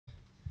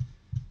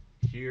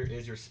Here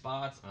is your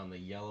spots on the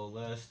yellow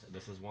list.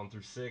 This is 1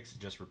 through 6.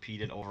 Just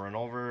repeat it over and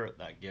over.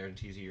 That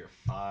guarantees you your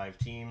 5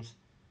 teams.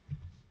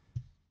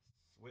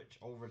 Switch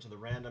over to the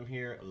random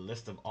here. A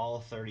list of all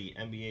 30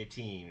 NBA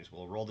teams.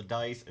 We'll roll the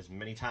dice as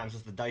many times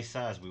as the dice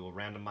says. We will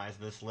randomize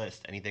this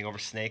list. Anything over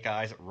snake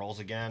eyes rolls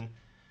again.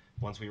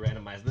 Once we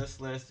randomize this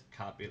list,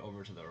 copy it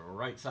over to the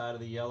right side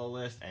of the yellow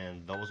list,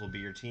 and those will be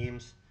your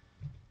teams.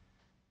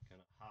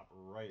 Gonna hop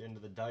right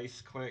into the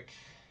dice quick.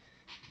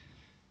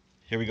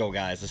 Here we go,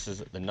 guys. This is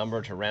the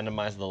number to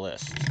randomize the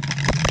list.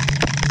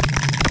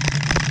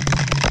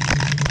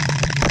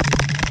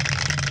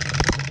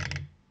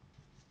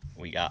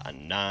 We got a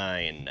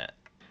 9.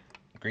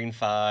 Green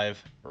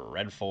 5,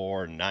 red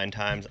 4, 9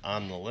 times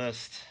on the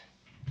list.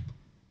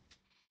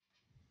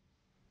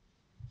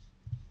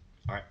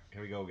 All right,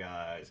 here we go,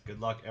 guys.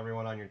 Good luck,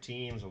 everyone on your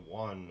teams.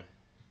 1,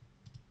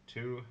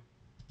 2,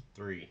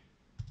 3,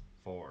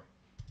 4,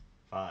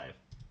 5,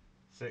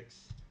 6,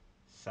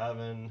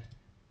 7,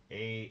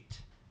 8,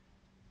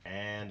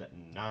 and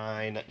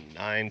 9.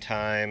 9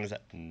 times,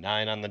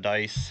 9 on the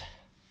dice.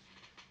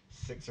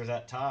 Sixers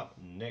at top,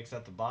 Knicks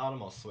at the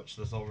bottom. I'll switch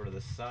this over to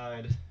this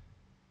side.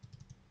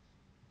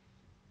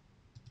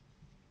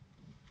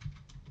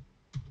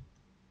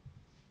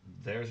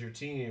 There's your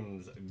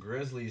teams.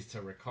 Grizzlies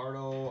to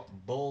Ricardo,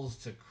 Bulls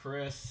to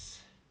Chris,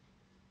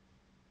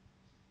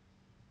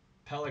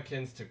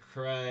 Pelicans to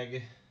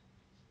Craig,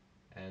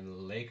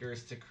 and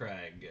Lakers to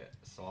Craig.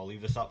 So I'll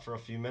leave this up for a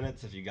few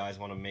minutes. If you guys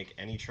want to make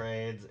any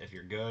trades, if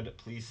you're good,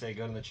 please say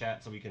good in the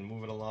chat so we can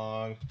move it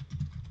along.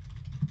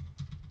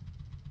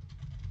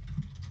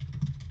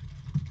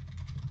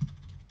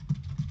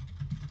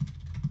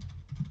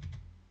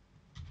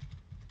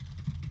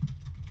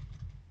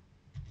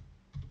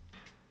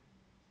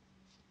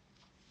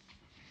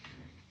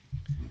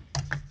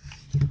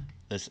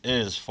 This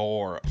is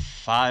for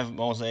 5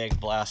 Mosaic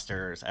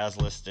blasters as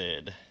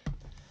listed,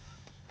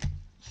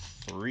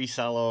 3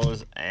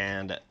 cellos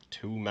and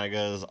 2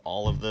 megas.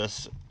 All of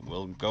this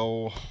will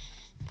go.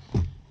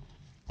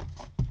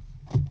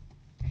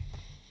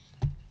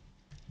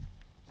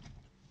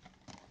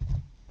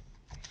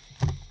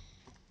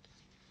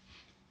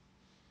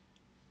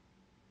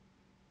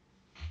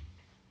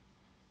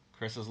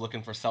 Chris is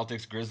looking for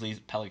Celtics, Grizzlies,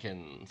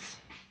 Pelicans.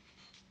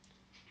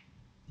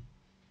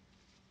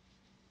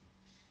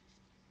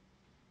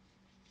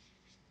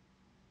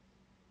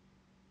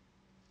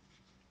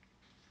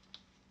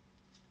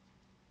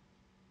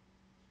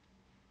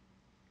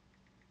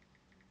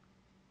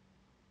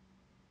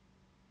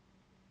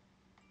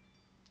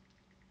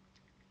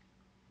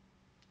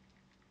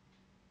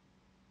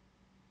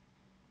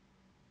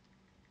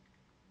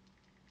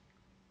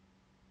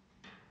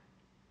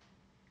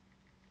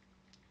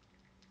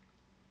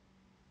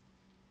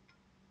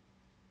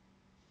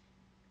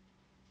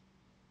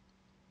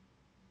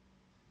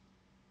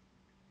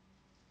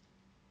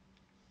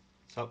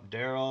 What's up,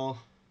 Daryl?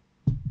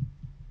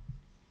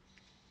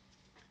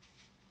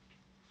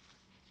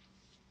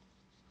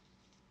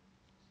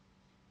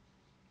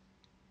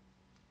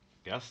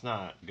 Guess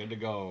not. Good to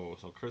go.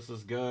 So Chris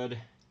is good.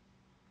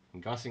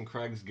 Gus and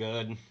Craig's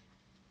good.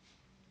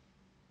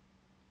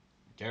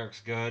 Derek's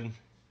good.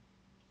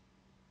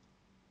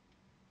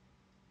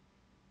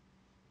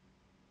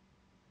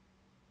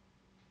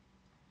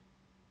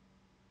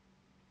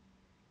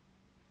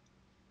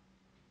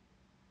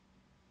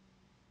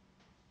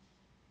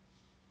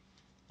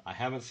 I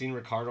haven't seen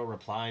Ricardo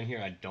replying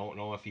here. I don't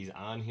know if he's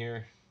on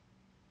here.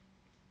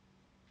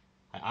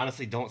 I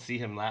honestly don't see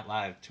him that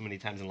live too many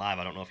times in live.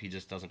 I don't know if he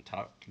just doesn't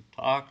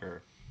talk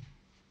or...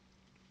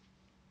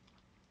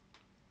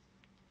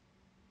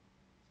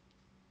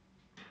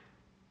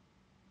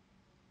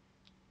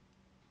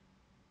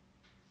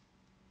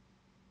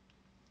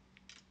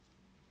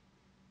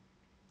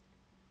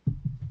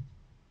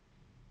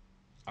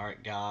 All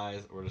right,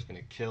 guys, we're just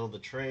going to kill the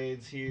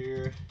trades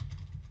here.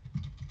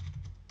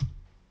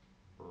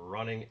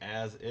 Running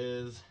as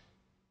is.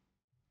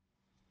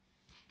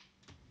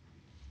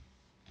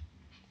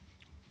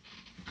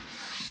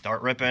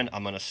 Start ripping.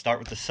 I'm going to start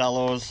with the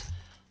cellos.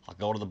 I'll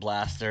go to the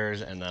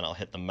blasters, and then I'll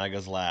hit the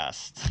megas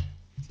last.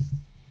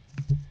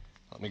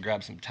 Let me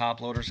grab some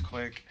top loaders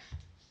quick.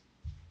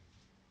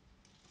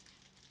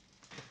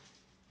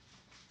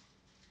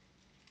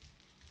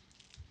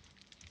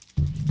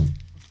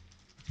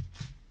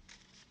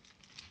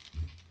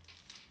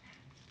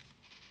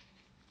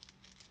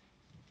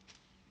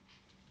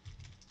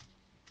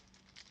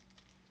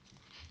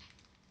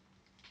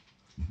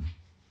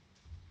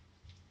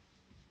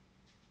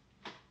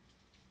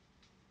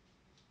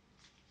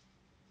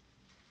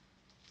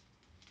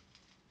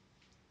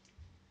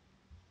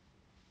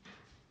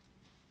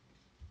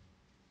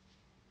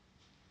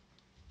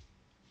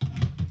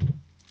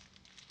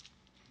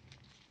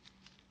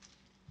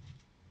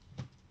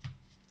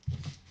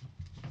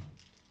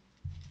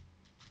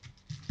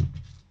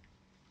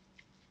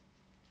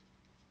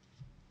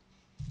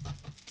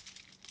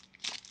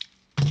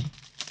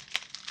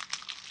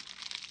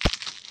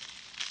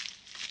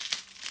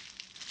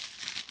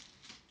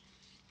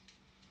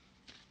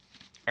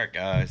 Alright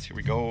guys, here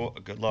we go.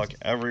 Good luck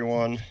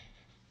everyone.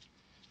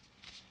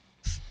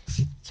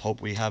 Let's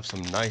hope we have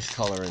some nice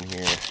color in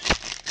here.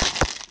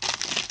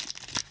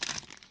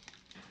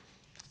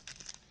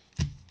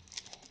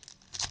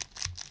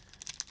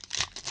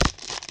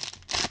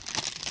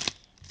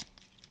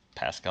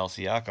 Pascal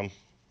Siakam,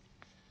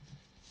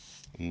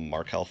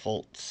 Markelle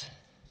Fultz,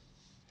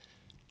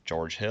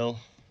 George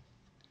Hill,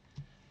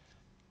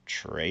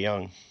 Trae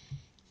Young,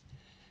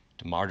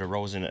 DeMar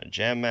DeRozan at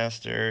Jam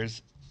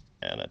Masters,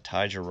 and a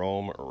Ty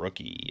Jerome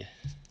rookie.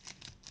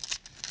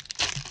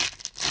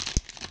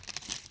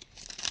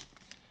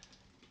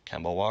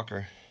 Kemba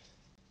Walker,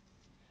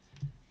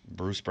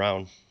 Bruce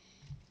Brown,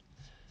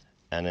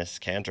 Enes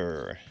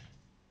Kanter,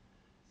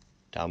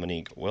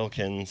 Dominique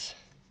Wilkins,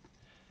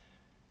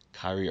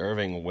 Kyrie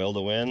Irving will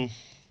to win,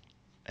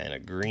 and a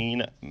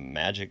green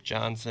Magic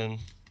Johnson.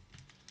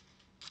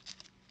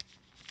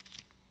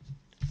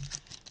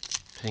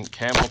 Pink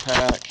Camel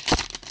Pack,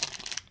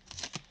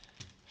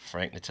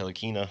 Frank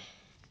Ntilikina,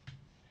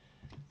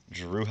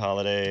 Drew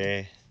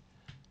Holiday,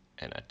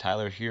 and a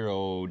Tyler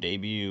Hero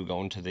debut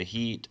going to the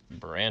Heat,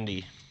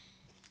 Brandy.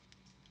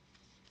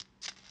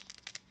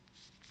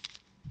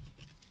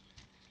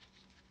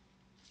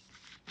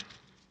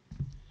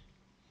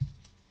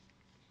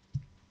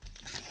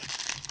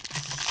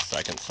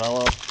 Second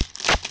cello.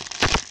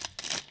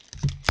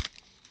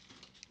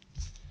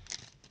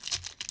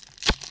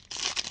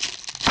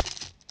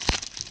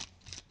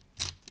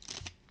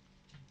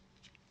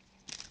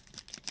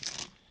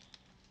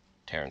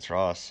 Terrence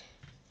Ross,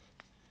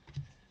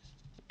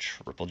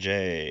 Triple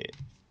J,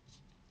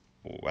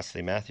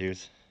 Wesley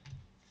Matthews,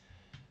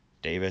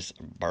 Davis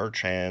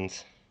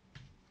Bertans,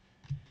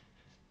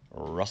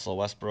 Russell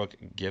Westbrook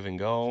give and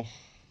go,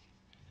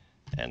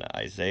 and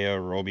Isaiah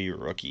Roby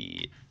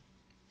rookie.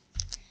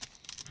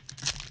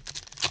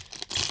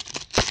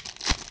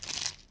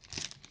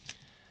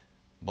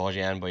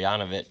 Bojan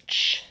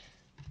Bojanovic,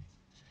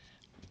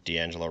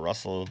 D'Angelo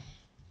Russell,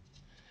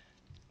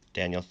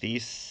 Daniel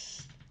Theis,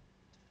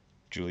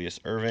 Julius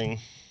Irving,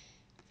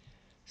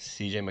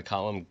 CJ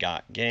McCollum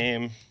got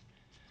game,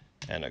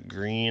 and a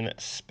green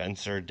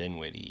Spencer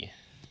Dinwiddie.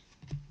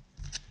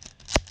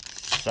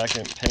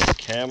 Second pink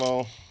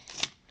camo,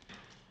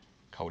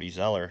 Cody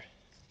Zeller,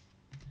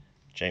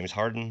 James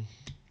Harden,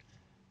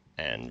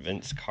 and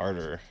Vince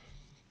Carter.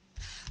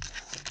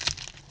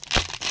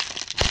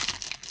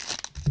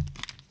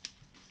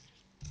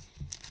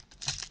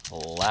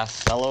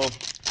 Last cello,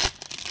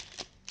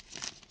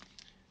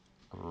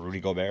 Rudy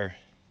Gobert,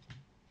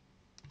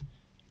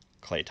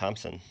 Klay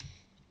Thompson,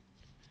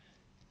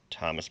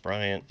 Thomas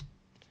Bryant,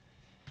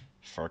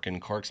 Furkan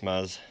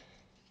Korkmaz,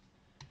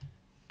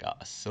 got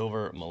a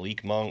silver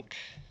Malik Monk,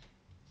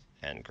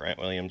 and Grant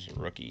Williams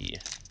rookie.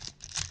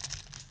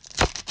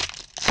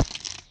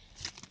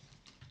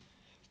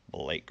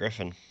 Blake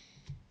Griffin,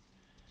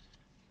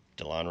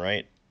 DeLon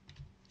Wright,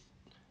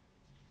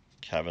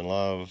 Kevin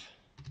Love,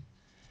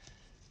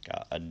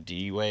 got a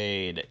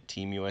D-Wade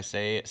Team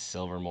USA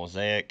silver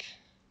Mosaic.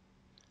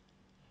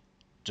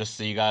 Just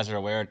so you guys are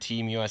aware,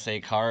 Team USA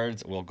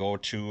cards will go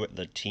to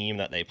the team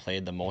that they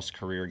played the most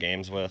career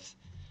games with.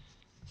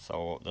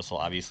 So this will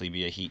obviously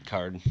be a Heat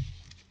card.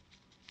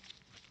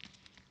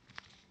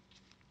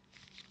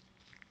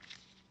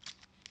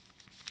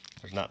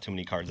 There's not too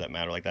many cards that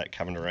matter like that.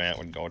 Kevin Durant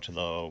would go to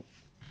the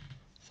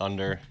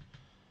Thunder,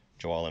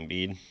 Joel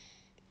Embiid,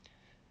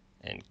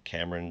 and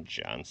Cameron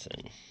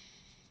Johnson.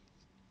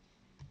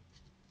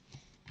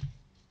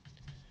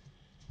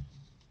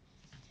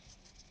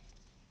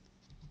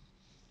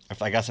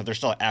 I guess if they're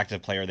still an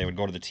active player, they would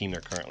go to the team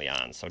they're currently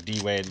on. So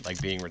D-Wade,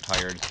 like being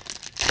retired,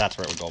 that's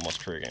where it would go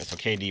most career games. So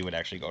KD would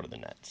actually go to the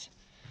Nets.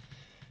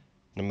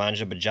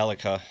 Nemanja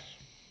Bjelica,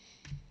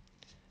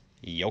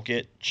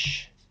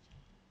 Jokic,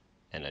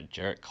 and a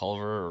Jarrett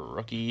Culver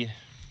rookie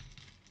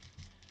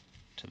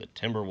to the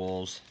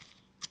Timberwolves.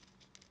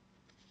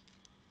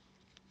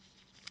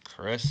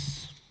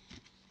 Chris.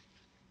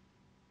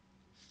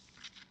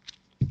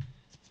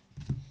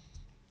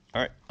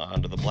 All right,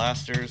 on to the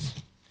blasters.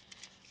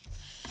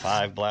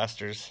 5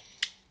 blasters.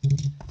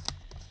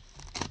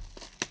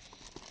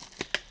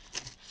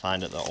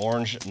 Find it the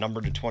orange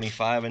number to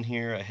 25 in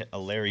here. I hit a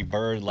Larry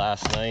Bird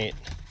last night.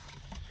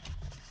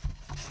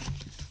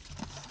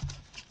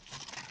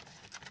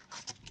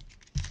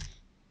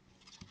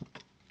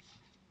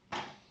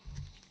 Here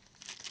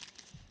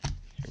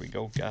we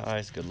go,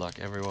 guys. Good luck,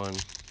 everyone.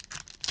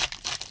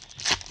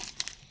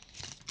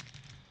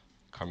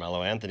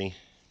 Carmelo Anthony,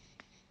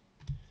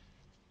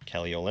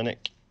 Kelly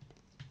Olynyk,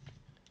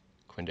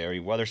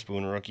 Quindary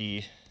Weatherspoon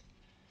rookie,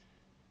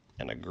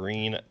 and a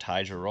green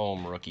Ty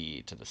Jerome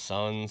rookie to the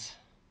Suns.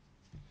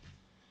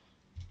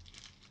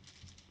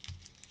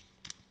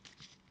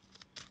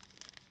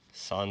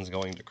 Suns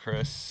going to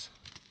Chris.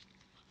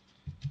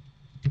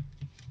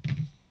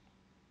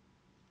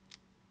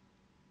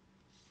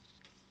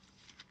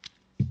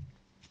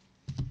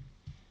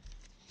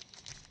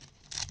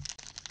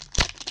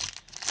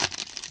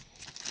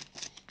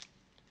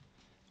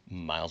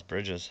 Miles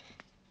Bridges,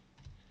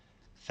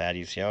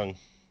 Thaddeus Young,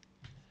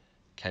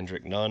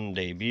 Kendrick Nunn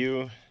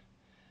debut,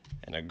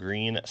 and a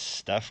green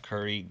Steph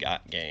Curry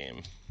got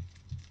game.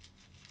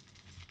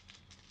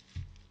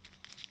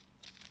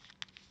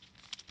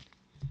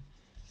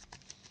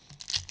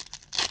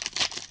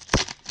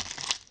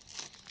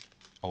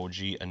 OG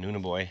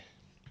Anunoby,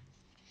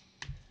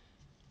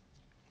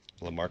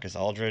 LaMarcus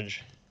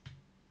Aldridge,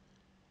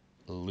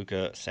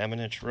 Luka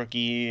Samanic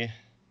rookie,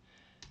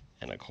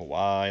 and a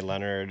Kawhi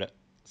Leonard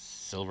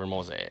silver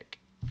mosaic.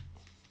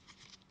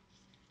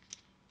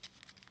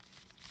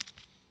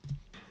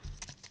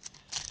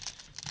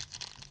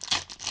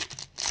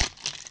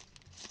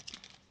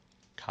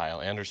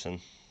 Kyle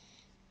Anderson,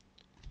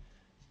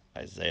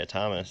 Isaiah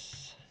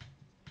Thomas,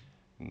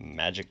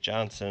 Magic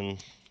Johnson,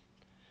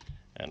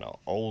 and an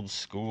old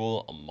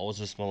school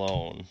Moses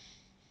Malone.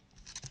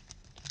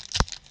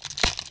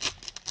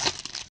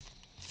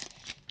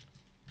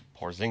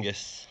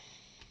 Porzingis,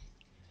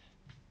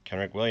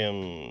 Kenrich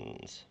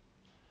Williams,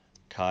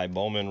 Kai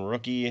Bowman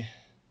rookie,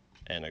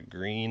 and a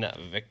green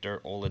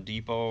Victor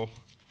Oladipo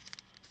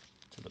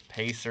to the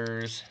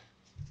Pacers.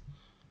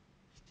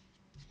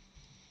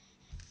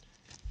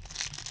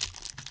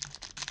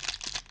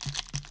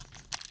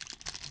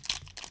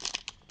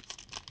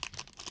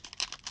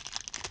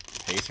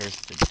 Pacers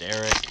to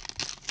Derek.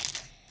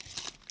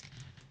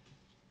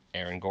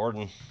 Aaron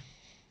Gordon,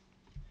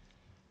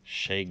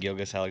 Shai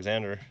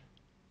Gilgeous-Alexander,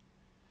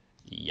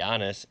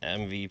 Giannis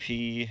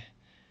MVP,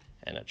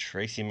 and a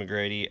Tracy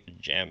McGrady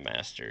Jam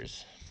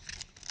Masters.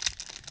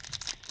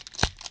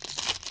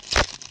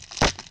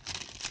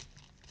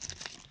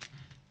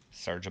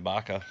 Serge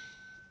Ibaka,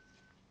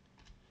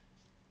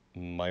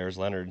 Myers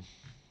Leonard,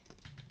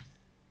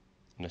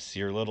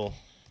 Nasir Little,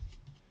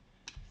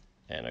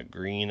 and a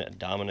green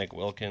Dominic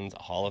Wilkins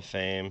Hall of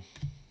Fame.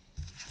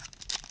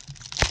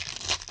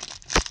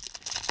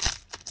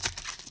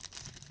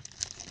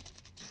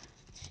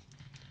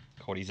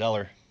 Cody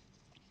Zeller,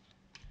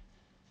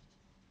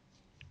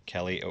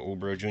 Kelly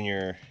Oubre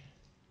Jr.,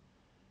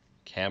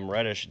 Cam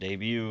Reddish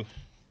debut,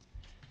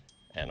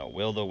 and a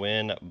Will to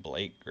Win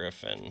Blake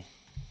Griffin.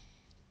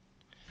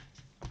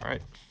 All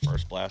right,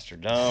 first blaster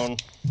down.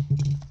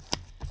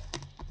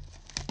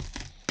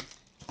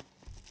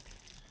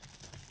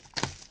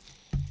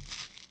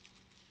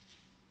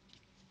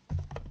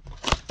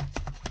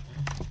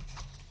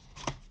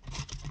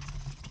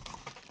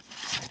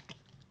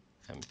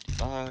 Empty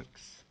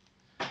box.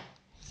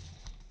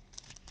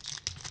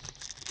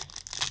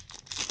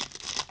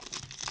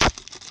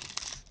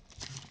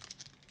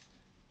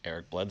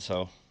 Eric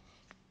Bledsoe,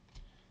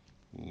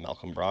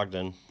 Malcolm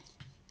Brogdon,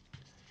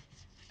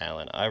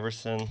 Allen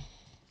Iverson,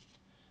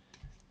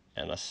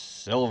 and a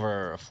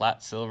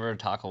flat silver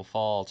Taco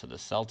Fall to the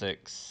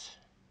Celtics.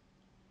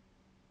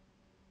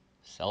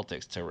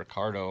 Celtics to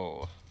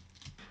Ricardo.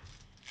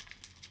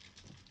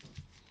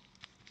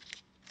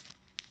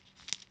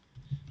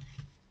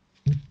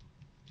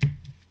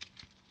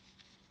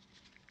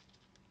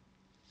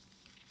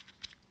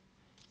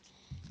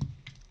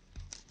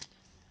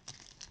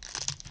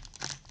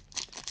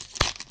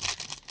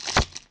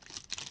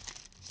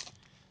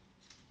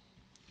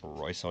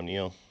 Royce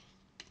O'Neal,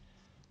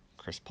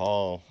 Chris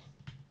Paul,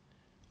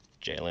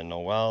 Jalen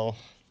Noel,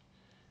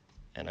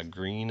 and a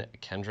green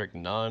Kendrick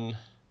Nunn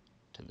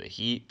to the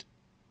Heat,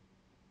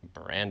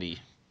 Brandy.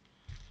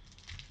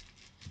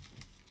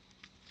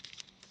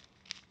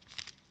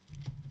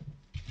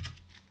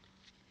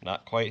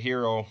 Not quite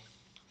hero,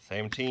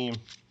 same team.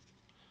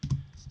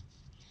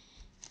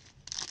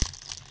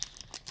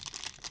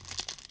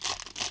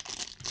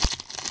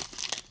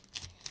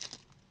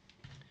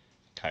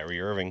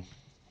 Kyrie Irving,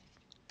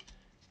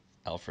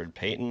 Alfred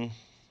Payton,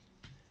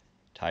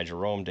 Ty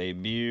Jerome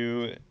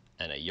debut,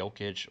 and a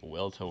Jokic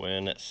Will to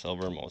Win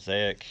silver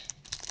mosaic.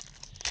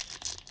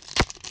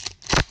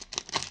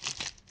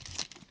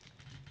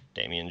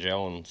 Damian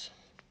Jones,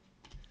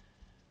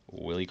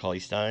 Willie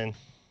Cauley-Stein,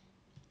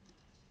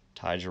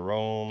 Ty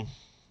Jerome,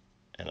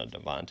 and a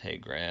Devontae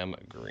Graham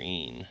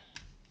green.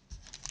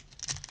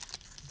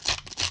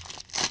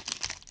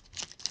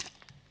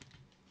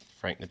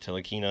 Frank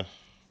Ntilikina,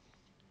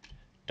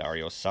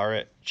 Dario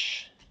Saric,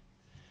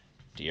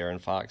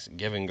 De'Aaron Fox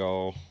give and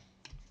go,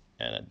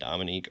 and a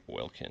Dominique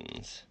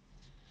Wilkins.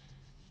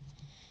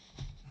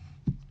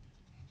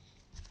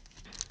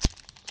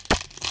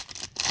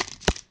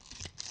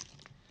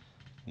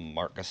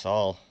 Marc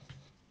Gasol,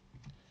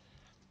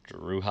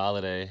 Drew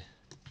Holiday,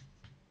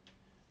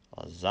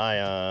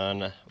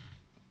 Zion,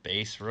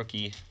 base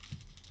rookie,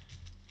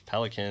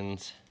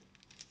 Pelicans,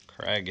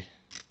 Craig.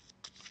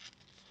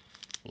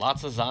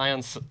 Lots of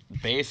Zion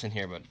base in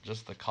here, but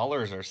just the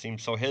colors seem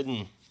so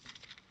hidden.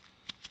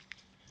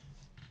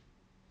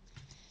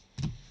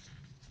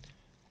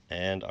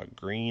 And a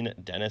green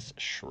Dennis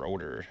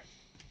Schroeder.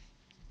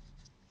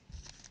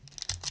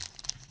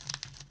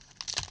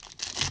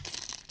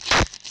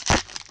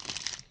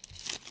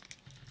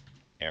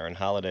 Aaron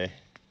Holiday,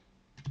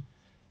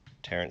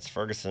 Terrence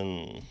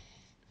Ferguson,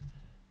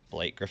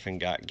 Blake Griffin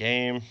got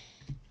game,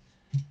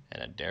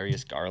 and a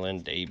Darius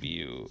Garland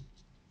debut.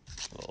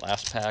 The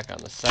last pack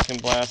on the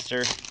second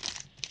blaster.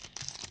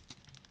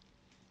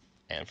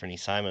 Anthony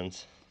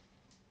Simons,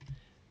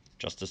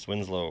 Justice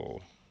Winslow,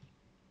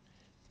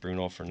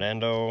 Bruno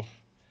Fernando,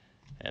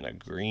 and a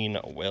green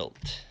Wilt.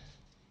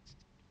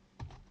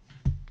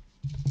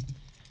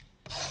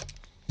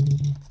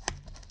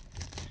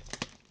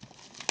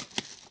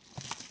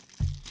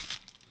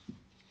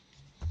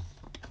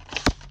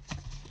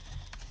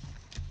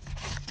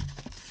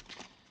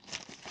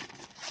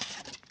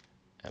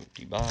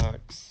 Empty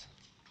box.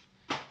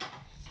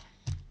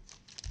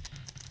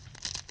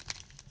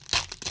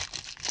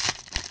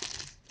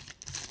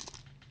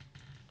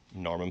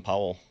 Norman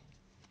Powell,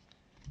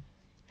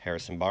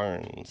 Harrison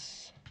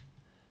Barnes,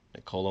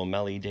 Nicolo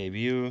Melli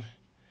debut,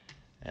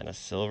 and a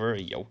silver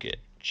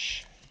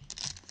Jokic.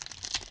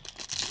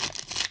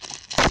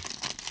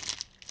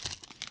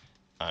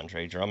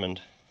 Andre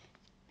Drummond,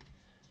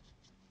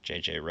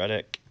 JJ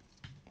Redick,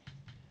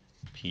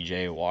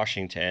 PJ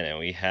Washington, and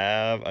we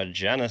have a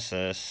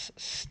Genesis,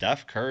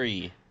 Steph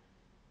Curry.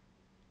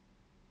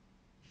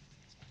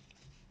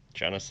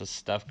 Genesis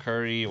Steph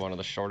Curry, one of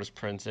the shortest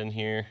prints in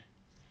here.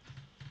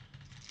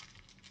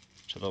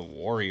 To the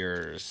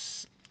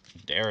Warriors,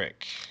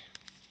 Derek.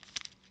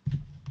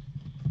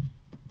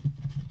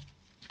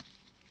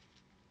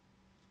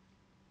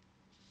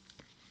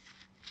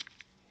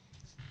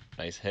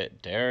 Nice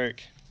hit,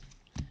 Derek.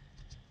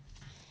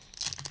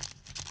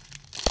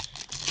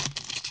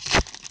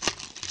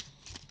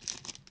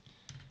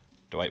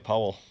 Dwight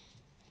Powell,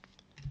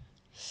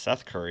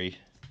 Seth Curry,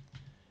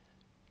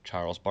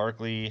 Charles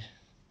Barkley,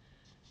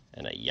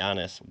 and a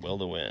Giannis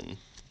Will-to-Win.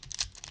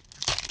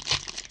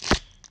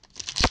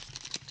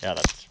 Yeah,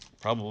 that's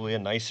probably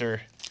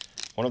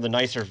one of the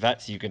nicer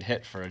vets you could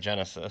hit for a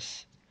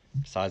Genesis,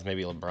 besides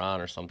maybe LeBron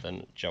or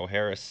something. Joe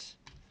Harris,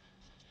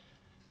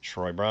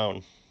 Troy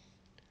Brown,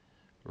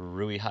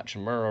 Rui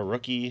Hachimura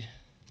rookie,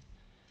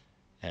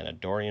 and a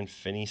Dorian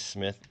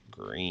Finney-Smith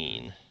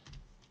green.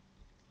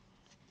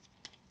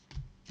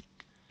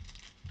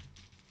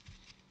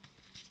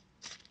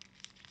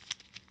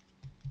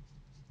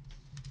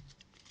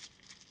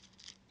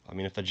 I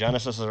mean, if the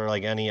Genesis are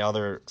like any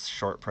other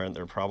short print,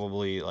 they're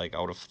probably like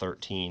out of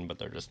 13, but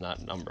they're just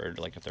not numbered.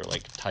 Like if they're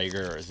like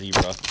Tiger or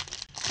Zebra.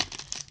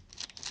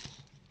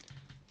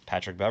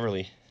 Patrick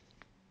Beverly.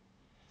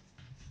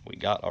 We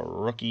got a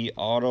rookie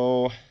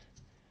auto,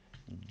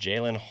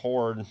 Jalen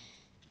Horde,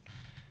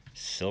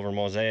 silver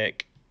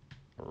Mosaic,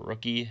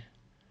 rookie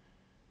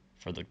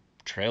for the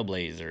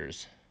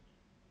Trailblazers.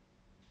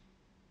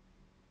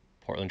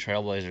 Portland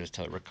Trailblazers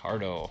to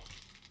Ricardo.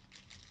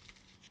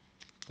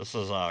 This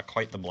is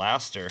quite the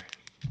blaster.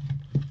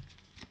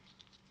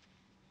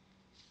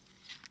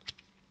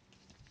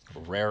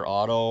 Rare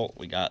auto,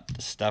 we got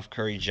the Steph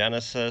Curry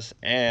Genesis,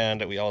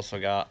 and we also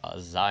got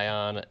a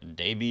Zion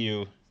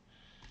debut.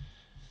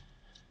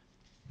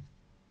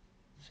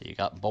 So you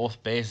got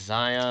both base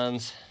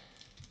Zions.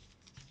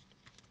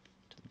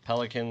 To the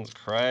Pelicans,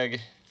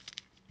 Craig.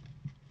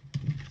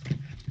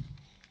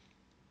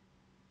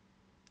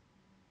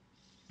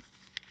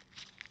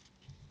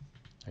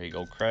 There you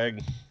go,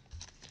 Craig.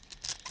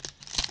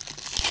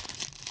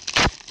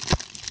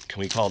 Can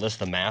we call this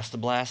the Master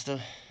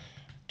Blaster?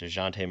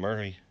 DeJounte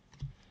Murray,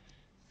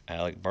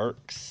 Alec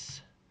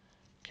Burks,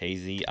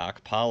 KZ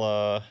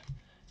Okpala,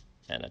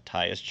 and a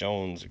Tyus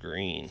Jones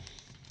green.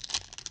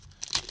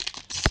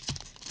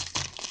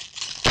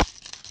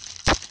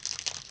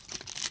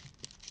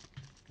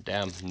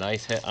 Damn,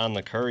 nice hit on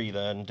the Curry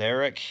then,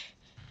 Derek.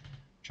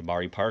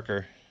 Jabari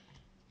Parker,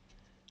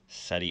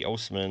 Seti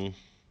Osman,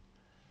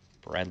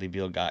 Bradley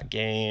Beal got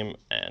game,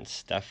 and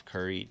Steph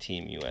Curry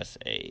Team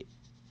USA.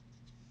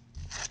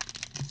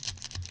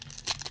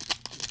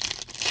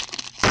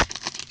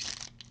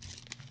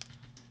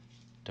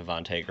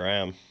 Devontae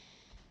Graham,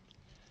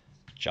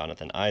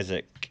 Jonathan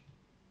Isaac,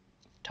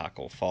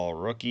 Taco Fall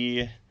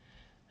rookie,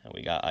 and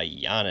we got a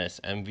Giannis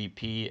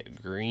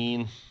MVP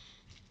green.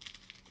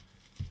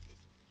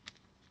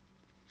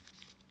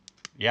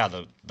 Yeah,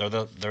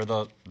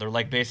 they're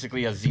like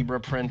basically a zebra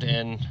print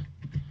in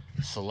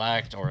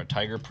Select or a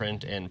tiger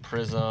print in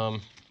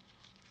Prism.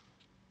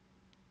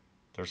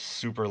 They're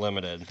super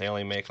limited. They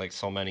only make like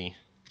so many.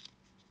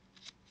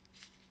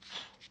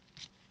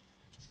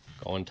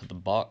 Going to the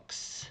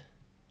Bucks,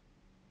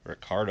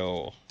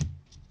 Ricardo.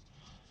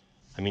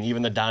 I mean,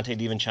 even the Dante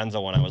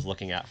DiVincenzo one I was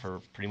looking at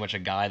for pretty much a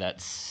guy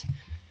that's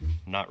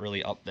not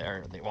really up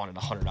there. They wanted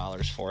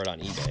 $100 for it on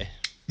eBay.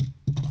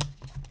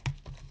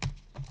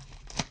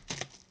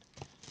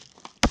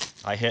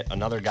 I hit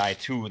another guy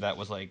too that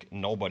was like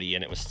nobody,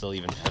 and it was still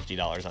even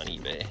 $50 on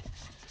eBay.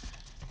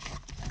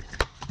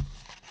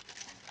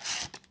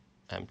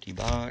 Empty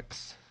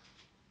box.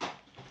 I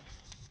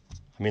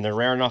mean, they're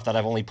rare enough that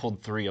I've only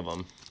pulled 3 of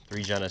them.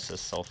 3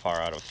 Genesis so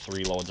far out of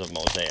 3 loads of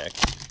Mosaic.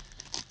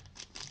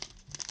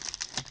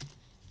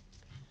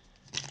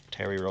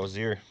 Terry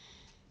Rozier,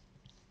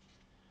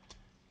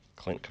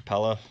 Clint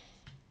Capella,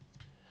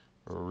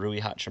 Rui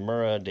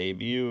Hachimura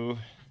debut,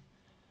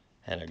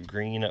 and a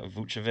green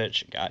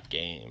Vucevic got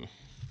game.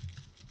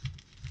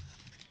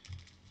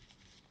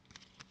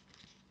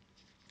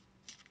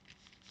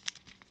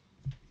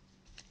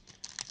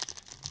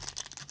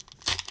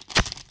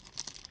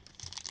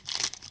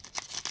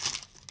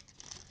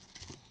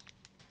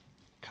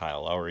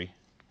 Kyle Lowry,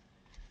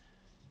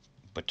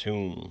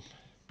 Batum,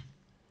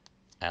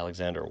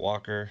 Alexander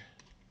Walker,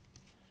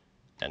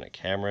 and a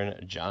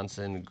Cameron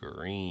Johnson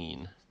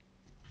green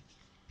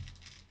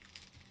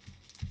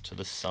to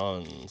the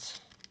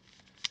Suns.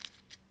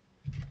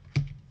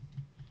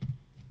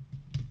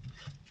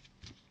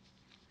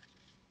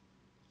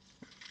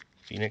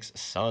 Phoenix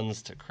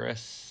Suns to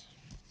Chris.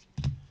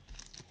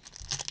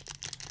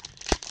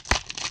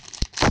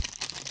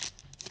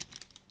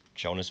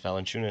 Jonas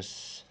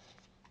Valanciunas,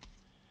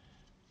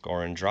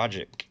 Goran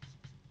Dragic,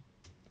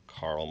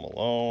 Karl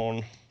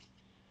Malone,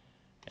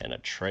 and a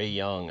Trae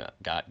Young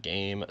got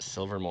game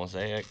silver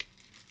mosaic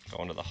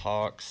going to the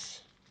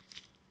Hawks.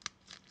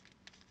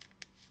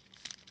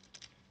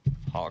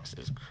 Hawks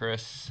is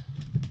Chris.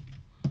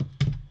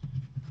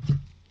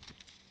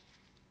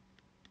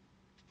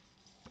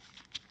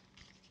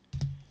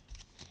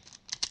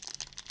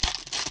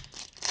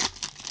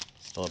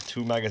 Still have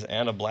 2 megas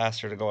and a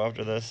blaster to go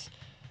after this.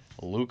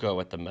 Luka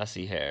with the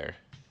messy hair.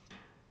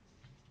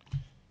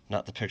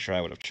 Not the picture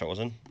I would have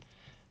chosen.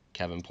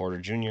 Kevin Porter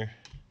Jr.,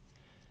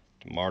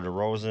 DeMar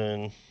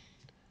DeRozan,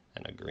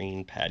 and a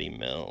green Patty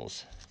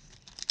Mills.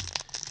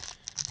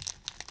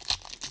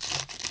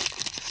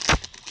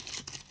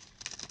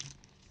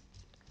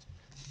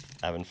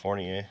 Evan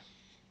Fournier,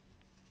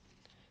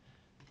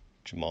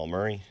 Jamal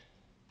Murray,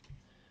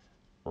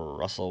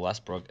 Russell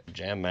Westbrook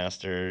Jam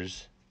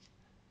Masters,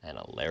 and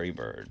a Larry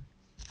Bird.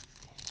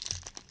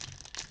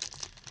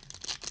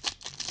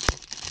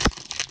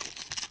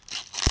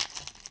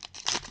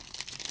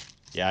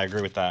 Yeah, I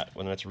agree with that.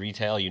 When it's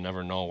retail, you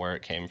never know where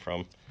it came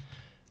from.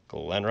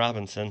 Glenn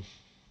Robinson,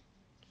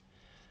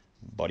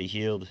 Buddy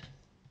Hield,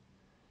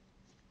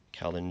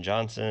 Keldon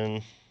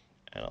Johnson,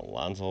 and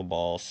Alonzo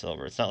Ball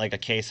silver. It's not like a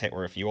case hit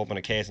where if you open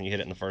a case and you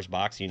hit it in the first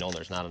box, you know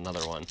there's not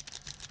another one.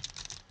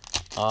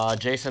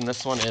 Jason,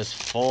 this one is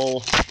full.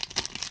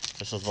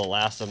 This is the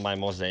last of my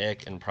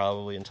mosaic, and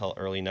probably until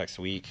early next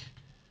week.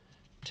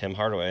 Tim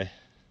Hardaway,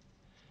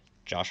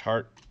 Josh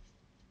Hart,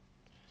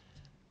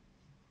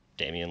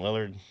 Damian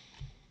Lillard,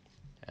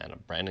 and a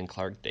Brandon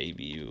Clark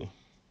debut.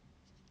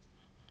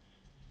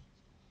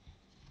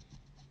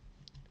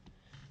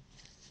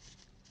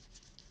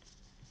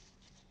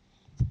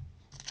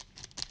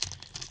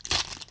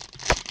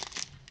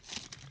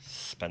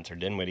 Spencer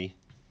Dinwiddie,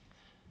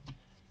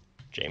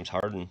 James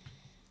Harden,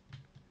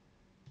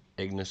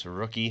 Ignis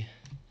rookie,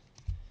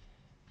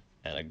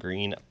 and a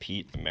green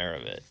Pete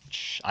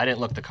Maravich. I didn't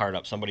look the card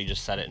up. Somebody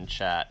just said it in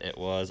chat. It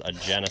was a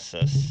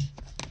Genesis.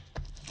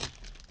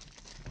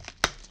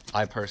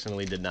 I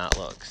personally did not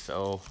look,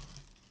 so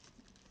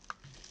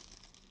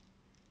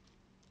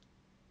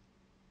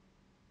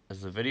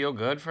is the video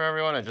good for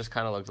everyone? It just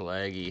kind of looked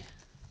laggy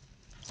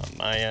on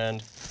my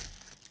end.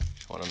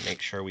 Just want to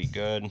make sure we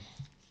good.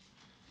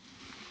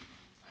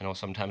 I know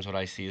sometimes what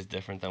I see is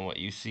different than what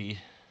you see.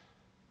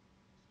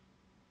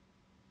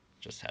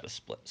 Just had a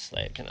split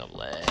second of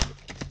lag.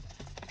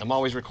 I'm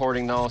always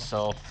recording though,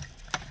 so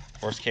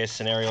worst case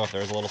scenario, if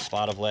there's a little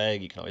spot of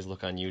lag, you can always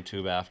look on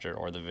YouTube after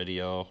or the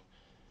video.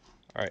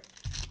 All right,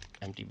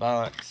 empty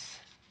box.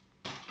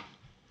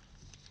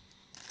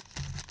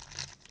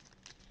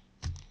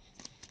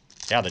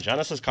 Yeah, the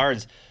Genesis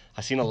cards,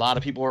 I've seen a lot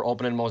of people were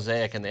opening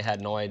Mosaic and they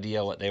had no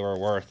idea what they were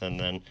worth, and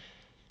then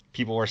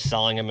people were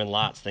selling them in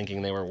lots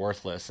thinking they were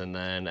worthless, and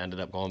then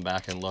ended up going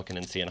back and looking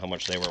and seeing how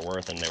much they were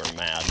worth, and they were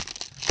mad.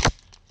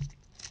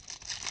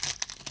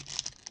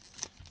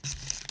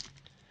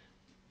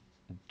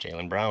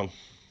 Jaylen Brown,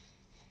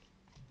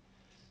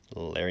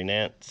 Larry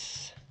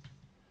Nance,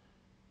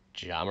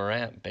 Ja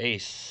Morant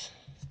base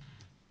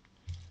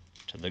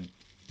to the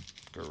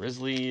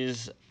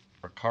Grizzlies,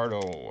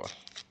 Ricardo.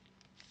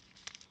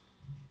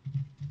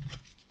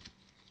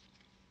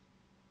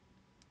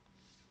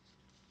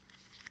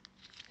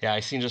 Yeah,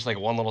 I seen just like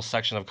one little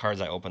section of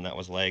cards I opened that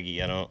was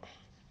laggy. I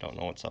don't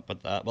know what's up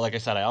with that. But like I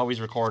said, I always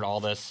record all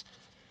this.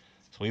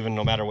 So even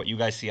no matter what you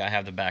guys see, I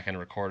have the back end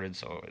recorded.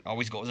 So it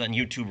always goes on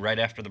YouTube right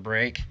after the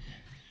break.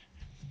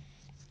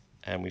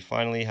 And we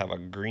finally have a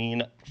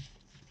green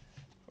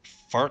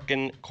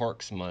Farkin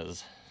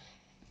Korksmaz.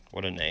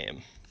 What a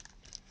name.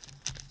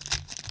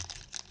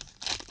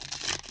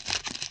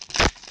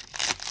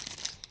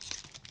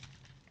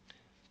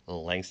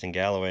 Langston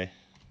Galloway,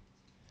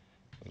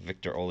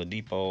 Victor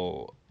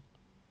Oladipo,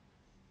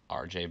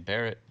 RJ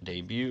Barrett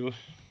debut,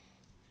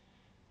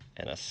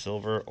 and a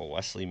silver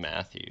Wesley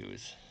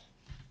Matthews.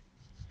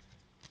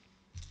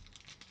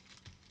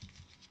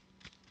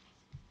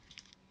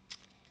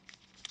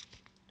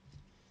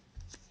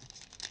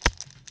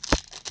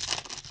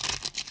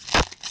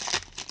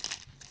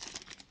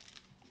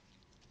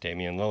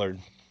 Damian Lillard,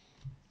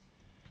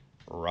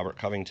 Robert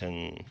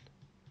Covington,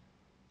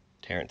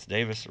 Terrence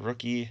Davis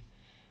rookie,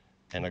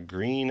 and a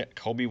green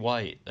Kobe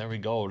White. There we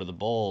go to the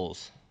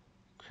Bulls.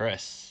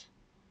 Chris.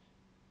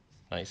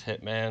 Nice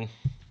hit, man.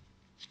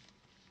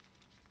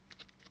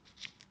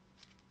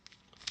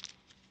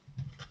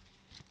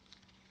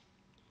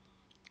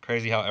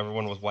 Crazy how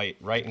everyone was white,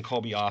 writing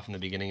Kobe off in the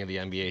beginning of the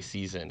NBA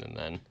season, and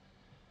then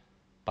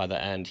by the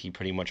end, he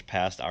pretty much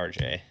passed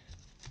RJ.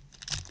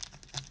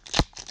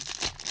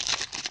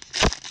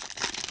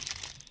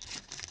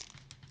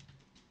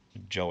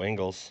 Joe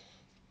Ingles,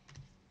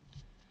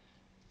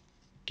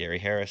 Gary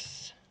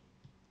Harris,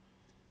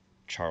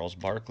 Charles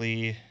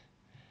Barkley,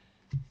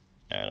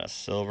 and a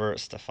silver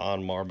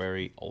Stephon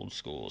Marbury Old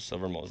School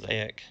Silver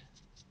Mosaic.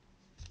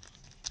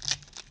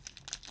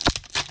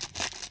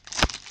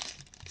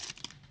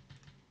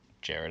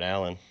 Jared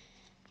Allen,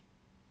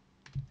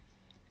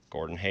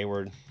 Gordon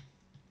Hayward,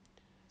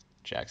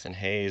 Jackson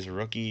Hayes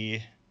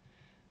rookie,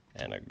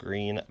 and a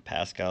green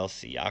Pascal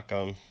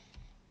Siakam.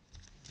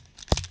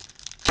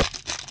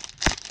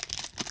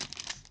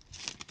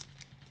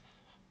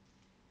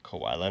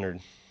 Kawhi Leonard,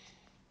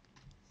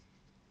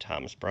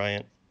 Thomas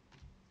Bryant,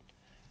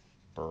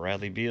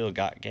 Bradley Beal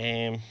got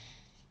game,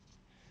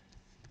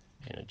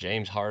 and a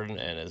James Harden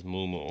and his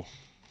Moo.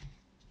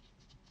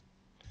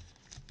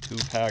 2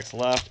 packs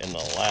left in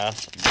the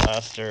last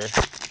blaster.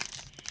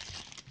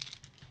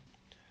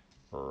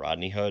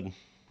 Rodney Hood,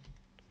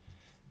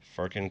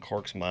 Furkan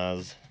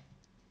Korkmaz,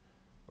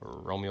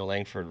 Romeo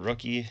Langford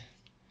rookie,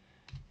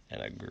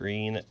 and a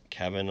green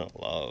Kevin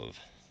Love.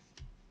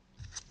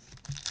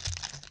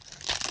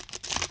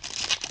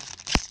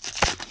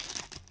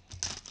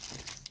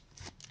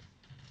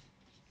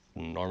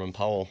 Norman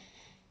Powell,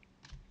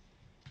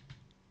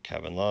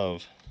 Kevin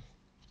Love,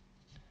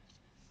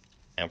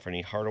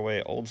 Anthony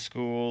Hardaway Old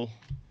School,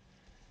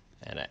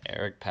 and an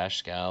Eric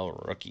Pascal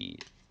rookie.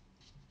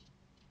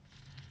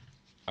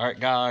 Alright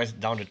guys,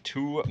 down to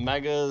 2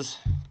 megas.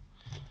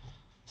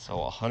 So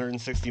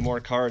 160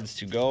 more cards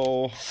to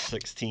go,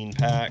 16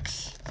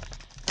 packs.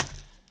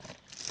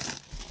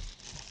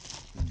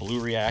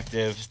 Blue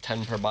reactives,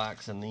 10 per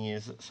box in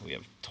these. So we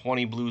have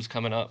 20 blues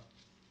coming up.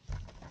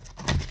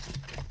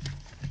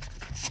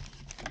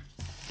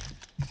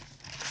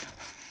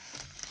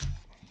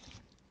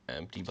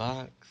 Empty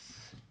box.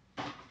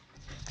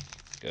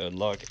 Good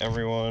luck,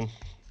 everyone.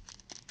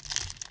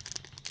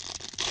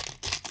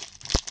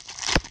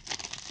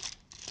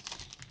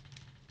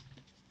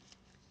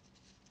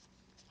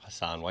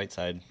 Hassan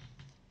Whiteside,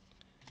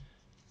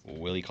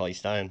 Willie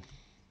Cauley-Stein,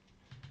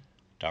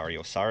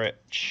 Dario Saric,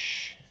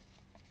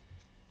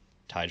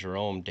 Ty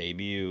Jerome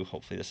debut.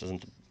 Hopefully this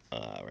isn't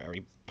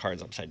every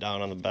card's upside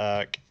down on the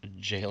back.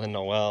 Jalen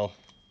Noel,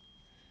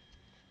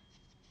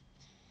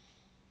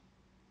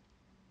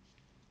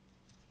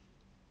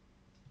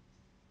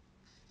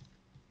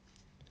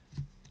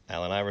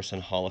 Allen Iverson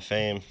Hall of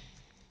Fame,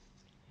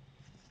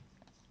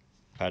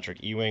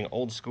 Patrick Ewing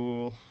Old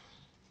School,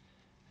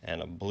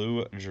 and a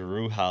blue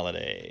Jrue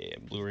Holiday,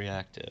 blue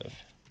reactive.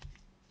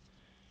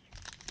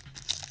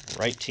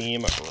 Right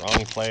team,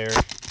 wrong player.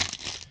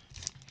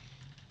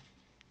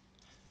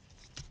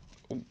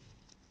 Ooh.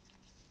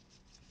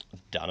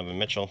 Donovan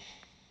Mitchell,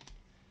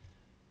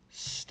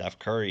 Steph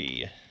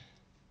Curry,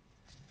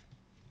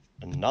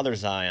 another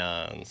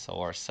Zion. So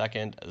our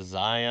second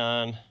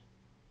Zion.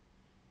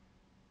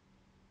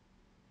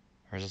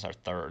 Or is this our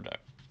third?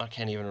 I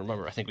can't even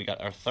remember. I think we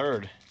got our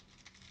third.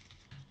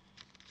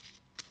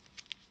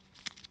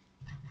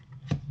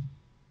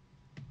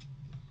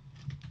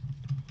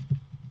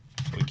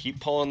 We keep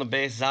pulling the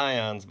base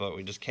Zions, but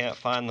we just can't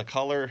find the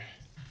color.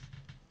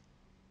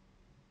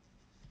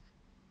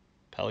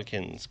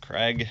 Pelicans,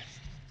 Craig,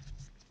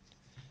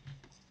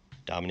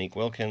 Dominique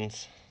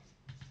Wilkins,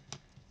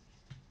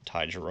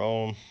 Ty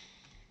Jerome,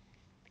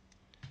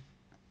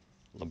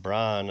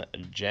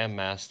 LeBron, Jam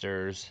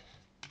Masters,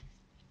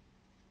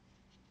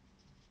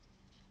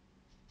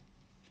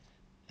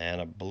 and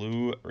a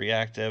blue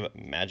reactive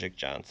Magic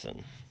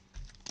Johnson.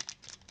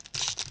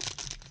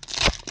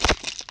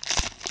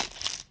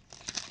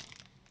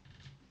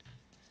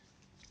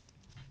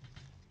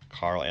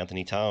 Karl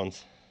Anthony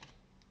Towns,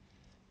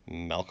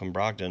 Malcolm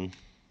Brogdon,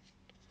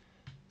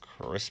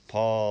 Chris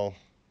Paul,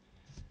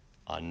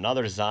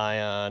 another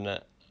Zion.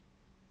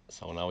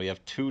 So now we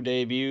have 2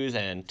 debuts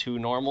and 2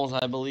 normals,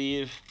 I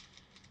believe.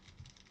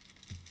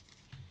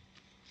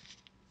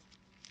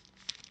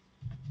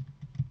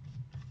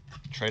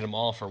 Trade them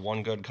all for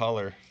 1 good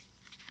color.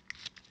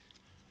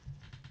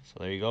 So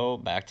there you go,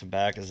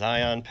 back-to-back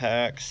Zion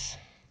packs.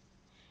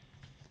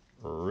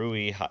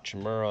 Rui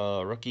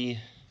Hachimura rookie.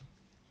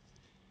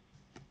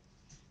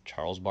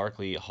 Charles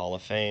Barkley Hall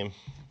of Fame.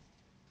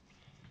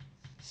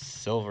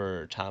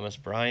 Silver Thomas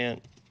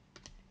Bryant.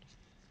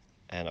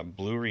 And a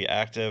blue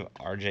reactive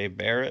RJ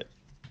Barrett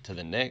to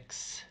the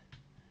Knicks.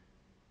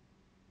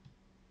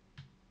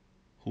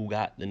 Who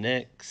got the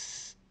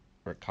Knicks?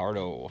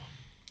 Ricardo.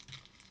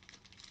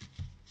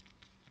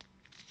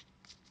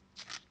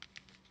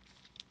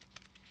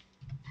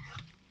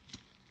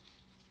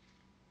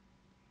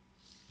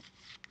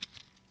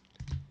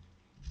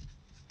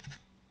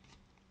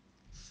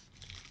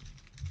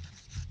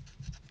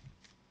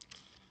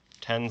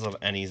 Tens of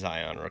any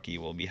Zion rookie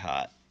will be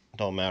hot.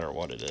 Don't matter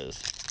what it is.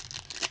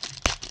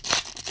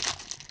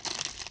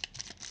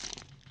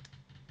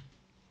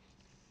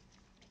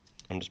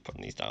 I'm just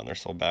putting these down. They're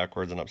so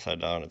backwards and upside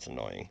down, it's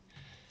annoying.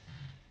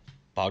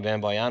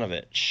 Bogdan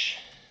Bojanovic.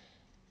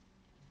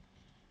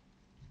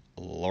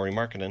 Lauri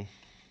Markkanen,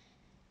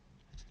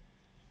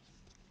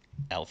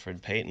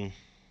 Alfred Payton,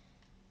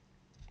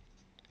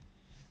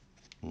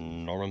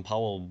 Norman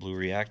Powell, blue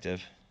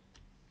reactive,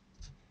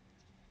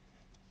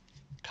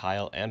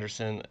 Kyle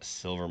Anderson,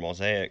 silver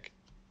mosaic,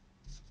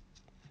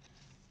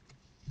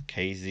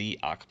 KZ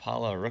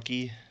Okpala,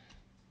 rookie,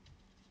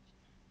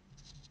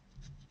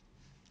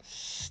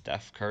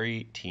 Steph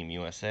Curry, Team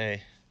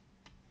USA,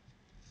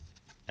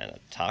 and a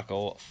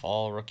Taco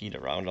Fall rookie to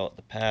round out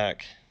the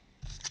pack.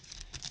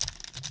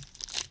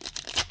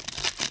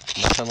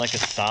 Nothing like a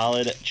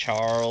solid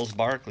Charles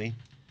Barkley,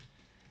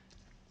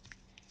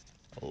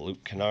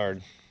 Luke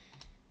Kennard,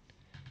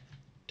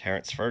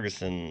 Terrence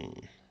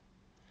Ferguson,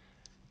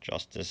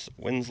 Justice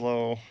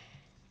Winslow,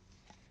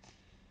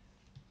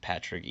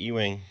 Patrick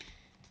Ewing,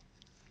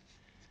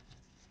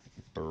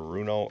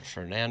 Bruno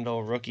Fernando,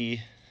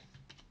 rookie,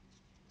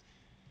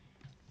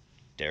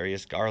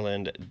 Darius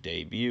Garland,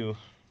 debut,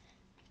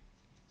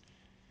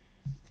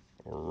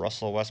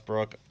 Russell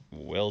Westbrook,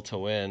 will to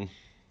win,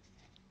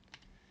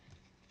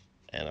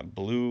 and a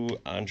blue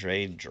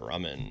Andre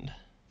Drummond.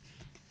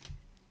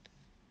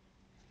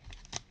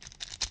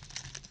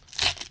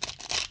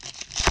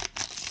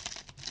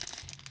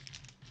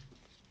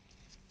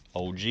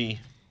 OG,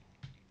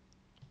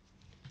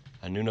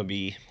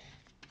 Anunoby,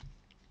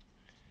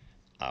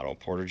 Otto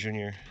Porter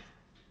Jr.,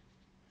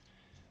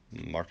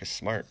 Marcus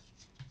Smart,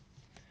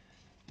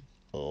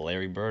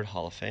 Larry Bird,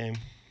 Hall of Fame,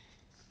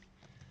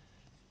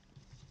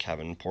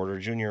 Kevin Porter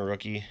Jr.,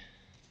 rookie,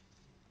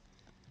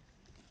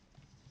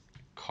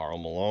 Karl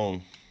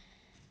Malone,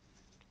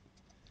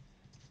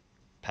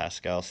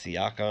 Pascal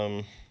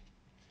Siakam,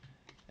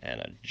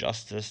 and a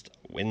Justice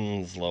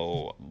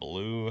Winslow,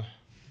 blue,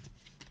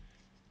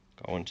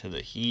 going to the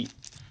Heat.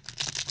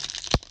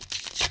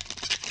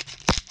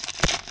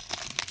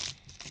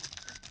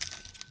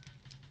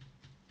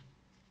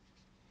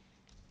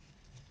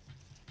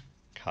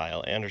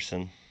 Kyle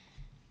Anderson,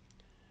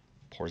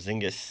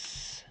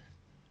 Porzingis,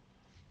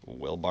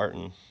 Will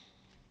Barton,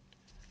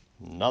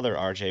 another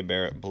RJ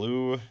Barrett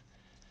blue,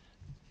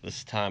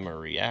 this time a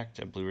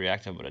reactive, blue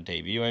reactive, but a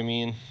debut, I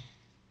mean.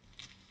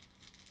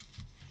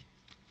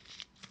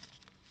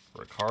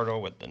 Ricardo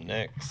with the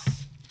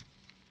Knicks.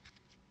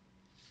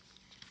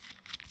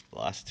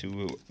 Last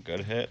two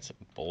good hits,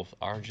 both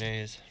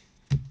RJs.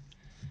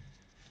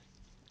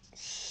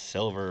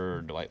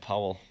 Silver, Dwight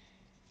Powell,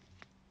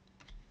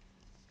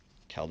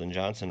 Keldon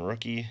Johnson,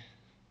 rookie,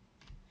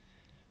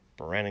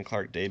 Brandon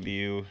Clark,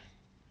 debut,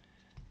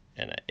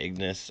 and an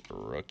Ignis,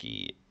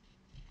 rookie.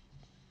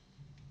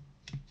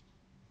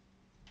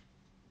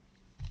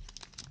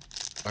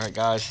 Alright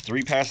guys,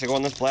 3 packs to go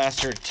in this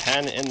blaster,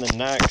 10 in the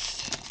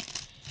next.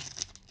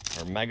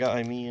 Or mega,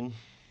 I mean.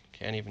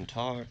 Can't even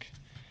talk.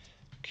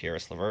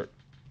 Karis LeVert,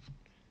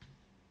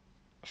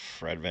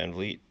 Fred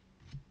VanVleet,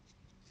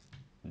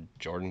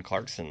 Jordan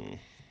Clarkson,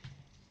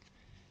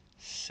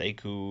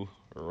 Sekou,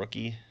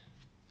 rookie,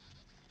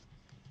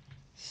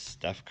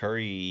 Steph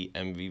Curry,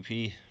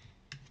 MVP,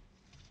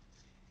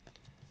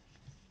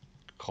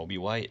 Kobe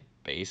White,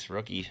 base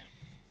rookie,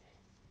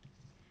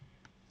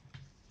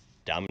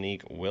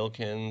 Dominique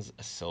Wilkins,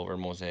 silver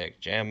mosaic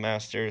Jam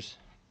Masters,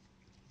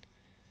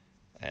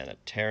 and a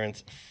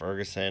Terrence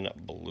Ferguson,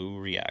 blue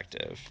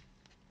reactive.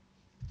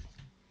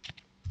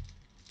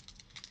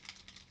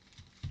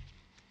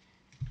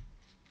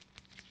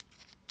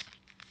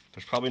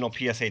 There's probably no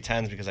PSA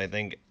 10s because I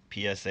think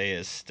PSA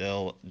is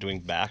still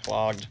doing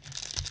backlogged.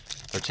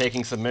 They're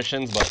taking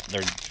submissions, but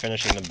they're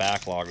finishing the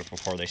backlog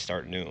before they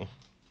start new.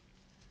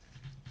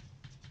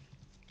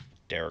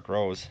 Derrick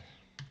Rose.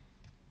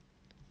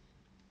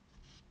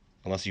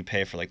 Unless you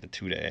pay for like the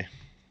 2-day.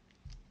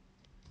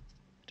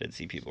 Did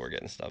see people were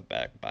getting stuff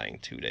back buying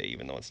 2-day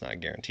even though it's not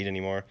guaranteed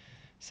anymore.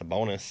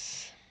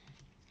 Sabonis.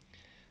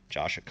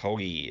 Josh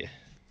Okogie.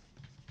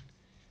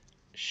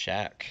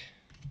 Shaq.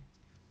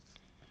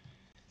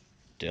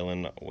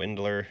 Dylan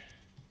Windler.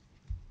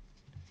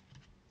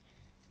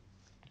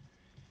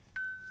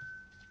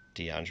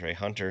 DeAndre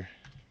Hunter.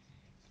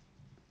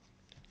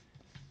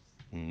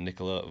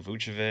 Nikola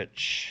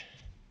Vucevic.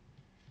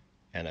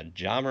 And a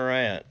Ja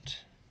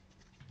Morant.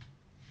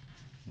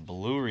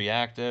 Blue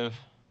reactive.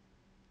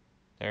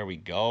 There we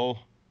go.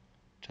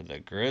 To the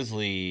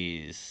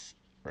Grizzlies.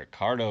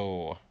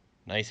 Ricardo.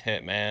 Nice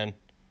hit, man.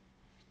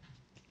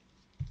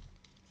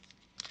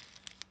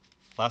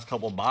 Last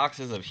couple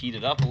boxes have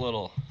heated up a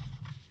little.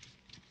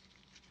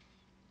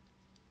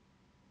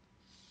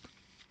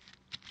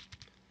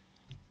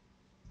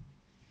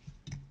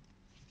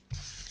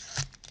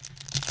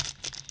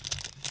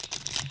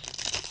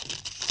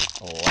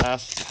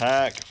 Last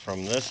pack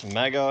from this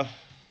mega.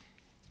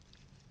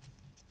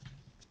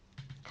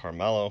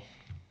 Carmelo,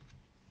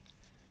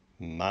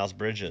 Miles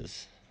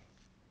Bridges,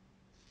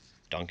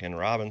 Duncan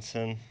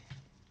Robinson,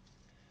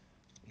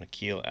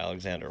 Nickeil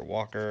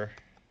Alexander-Walker,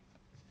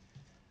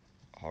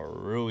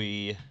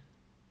 Rui,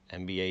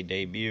 NBA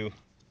debut,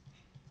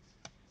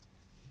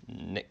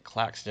 Nick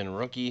Claxton,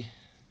 rookie,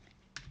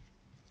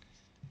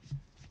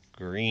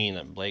 green,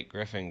 Blake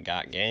Griffin,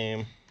 got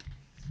game,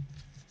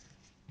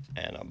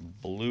 And a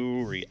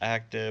blue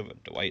reactive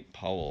Dwight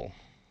Powell.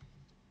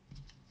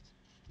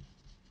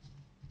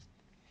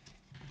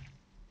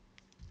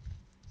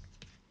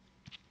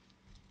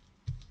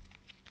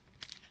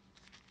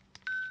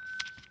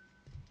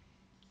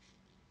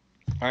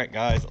 Alright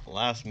guys,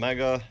 last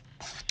mega.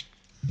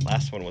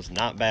 Last one was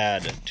not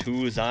bad.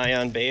 2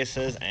 Zion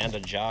bases and a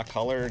Ja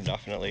color.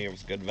 Definitely it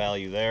was good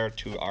value there.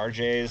 2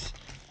 RJs.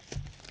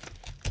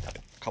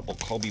 A couple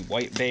Kobe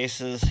White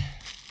bases.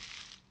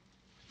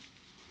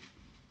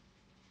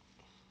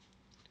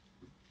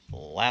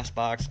 Last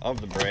box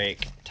of the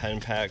break. 10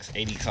 packs,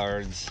 80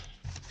 cards.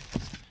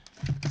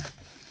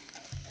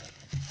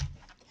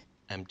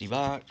 Empty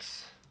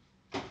box.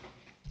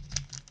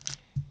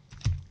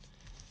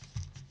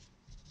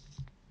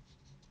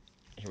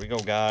 Here we go,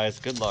 guys.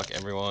 Good luck,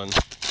 everyone.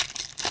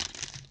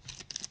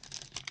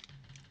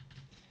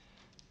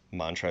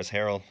 Montrezl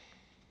Harrell.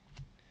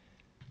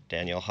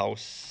 Daniel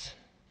House.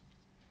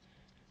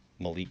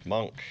 Malik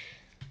Monk.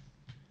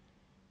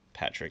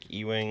 Patrick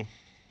Ewing.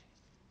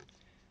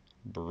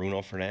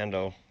 Bruno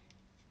Fernando.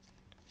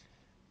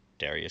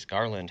 Darius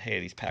Garland. Hey,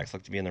 these packs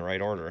look to be in the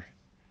right order.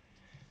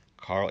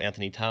 Karl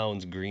Anthony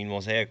Towns, green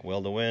Mosaic,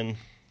 will to win.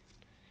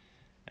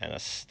 And a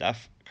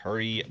Steph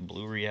Curry,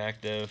 blue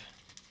reactive.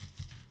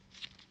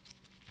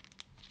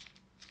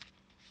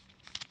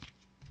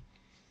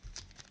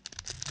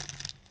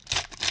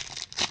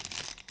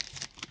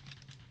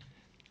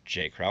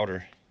 Jay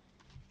Crowder.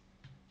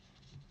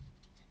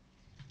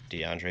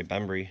 DeAndre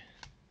Bembry.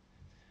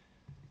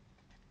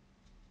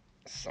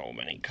 So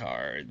many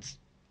cards.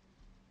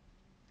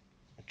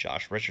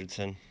 Josh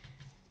Richardson.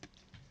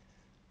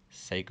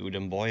 Sekou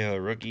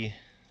Doumbouya, rookie.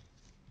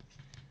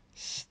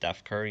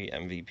 Steph Curry,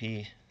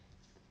 MVP.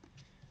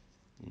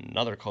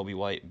 Another Kobe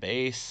White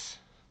base.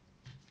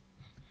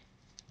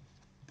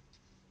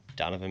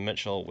 Donovan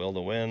Mitchell, will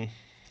to win.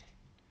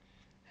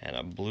 And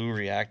a blue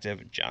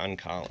reactive, John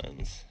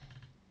Collins.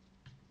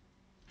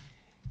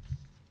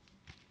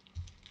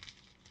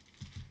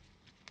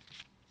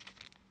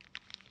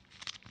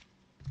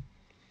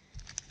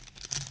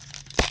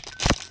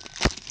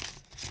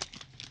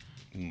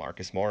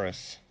 Marcus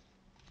Morris.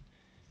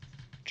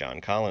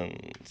 John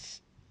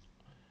Collins.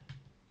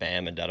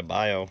 Bam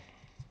Adebayo.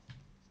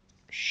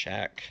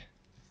 Shaq.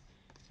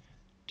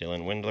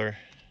 Dylan Windler.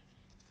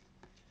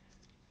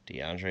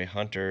 DeAndre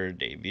Hunter,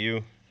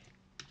 debut.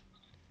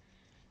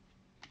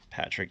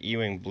 Patrick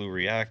Ewing, blue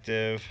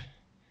reactive.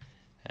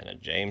 And a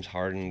James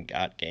Harden,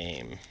 got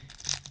game.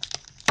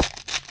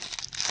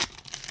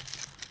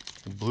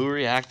 Blue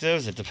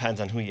reactives, it depends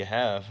on who you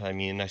have. I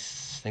mean, I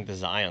think the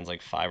Zion's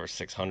like 500 or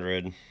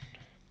 600.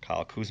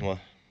 Kyle Kuzma.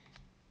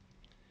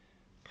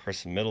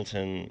 Chris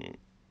Middleton.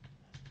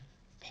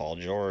 Paul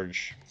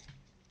George.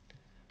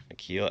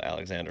 Nickeil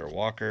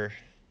Alexander-Walker.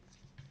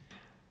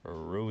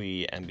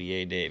 Rui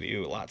NBA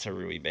debut. Lots of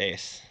Rui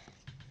base.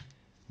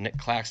 Nick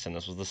Claxton.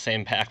 This was the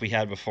same pack we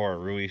had before.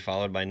 Rui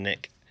followed by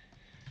Nick.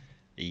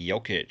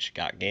 Jokic.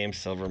 Got game.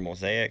 Silver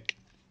Mosaic.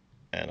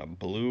 And a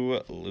blue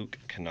Luke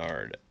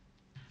Kennard.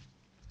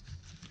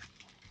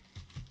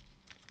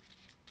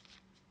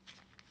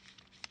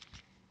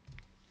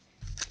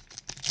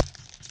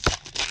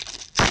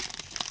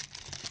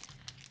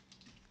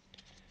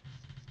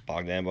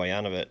 Bogdan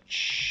Bogdanovic.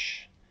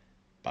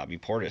 Bobby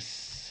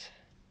Portis.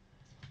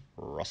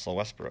 Russell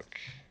Westbrook.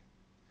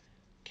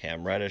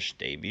 Cam Reddish,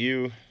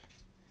 debut.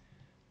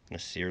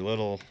 Nasir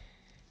Little.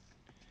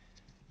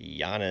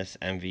 Giannis,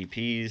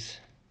 MVPs.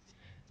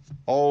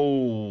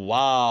 Oh,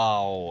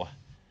 wow.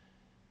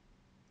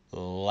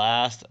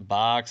 Last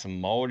box,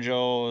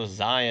 Mojo,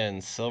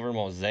 Zion, Silver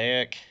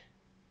Mosaic.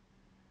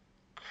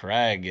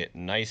 Craig,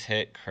 nice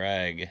hit,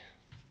 Craig.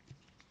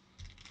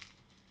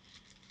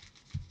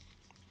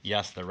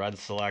 Yes, the red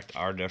select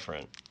are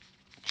different.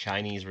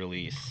 Chinese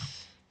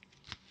release.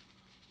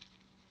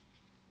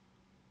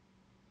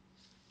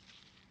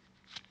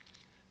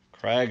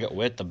 Craig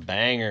with the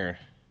banger.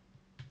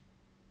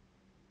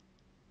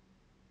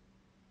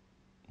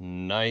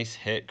 Nice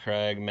hit,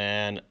 Craig,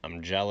 man.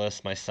 I'm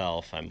jealous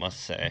myself, I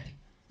must say.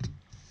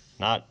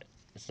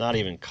 It's not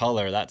even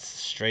color, that's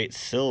straight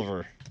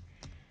silver.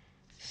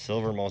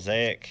 Silver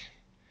Mosaic.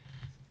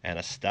 And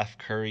a Steph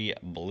Curry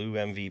blue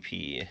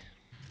MVP.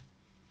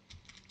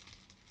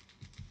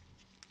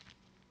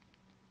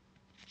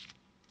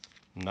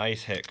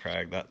 Nice hit,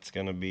 Craig. That's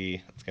gonna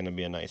be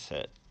a nice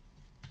hit.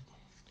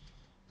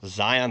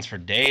 Zion's for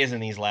days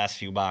in these last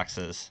few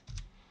boxes.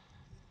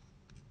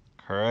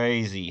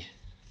 Crazy.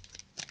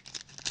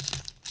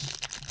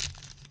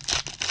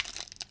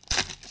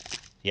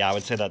 Yeah, I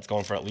would say that's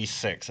going for at least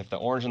 6. If the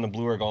orange and the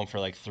blue are going for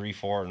like 3,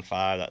 4, and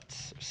 5,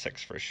 that's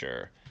 6 for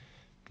sure.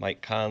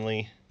 Mike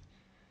Conley.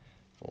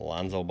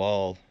 Lonzo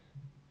Ball.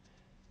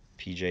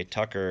 PJ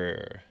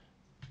Tucker.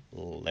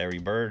 Larry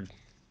Bird.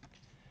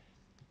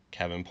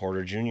 Kevin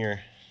Porter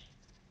Jr.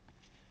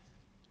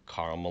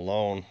 Karl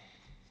Malone.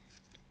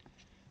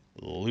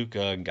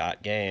 Luka,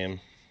 got game.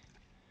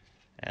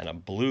 And a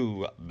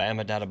blue Bam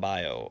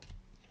Adebayo.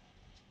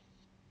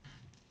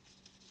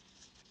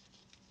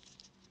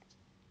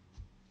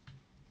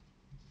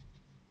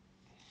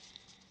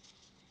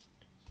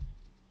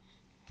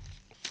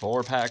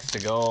 4 packs to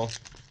go.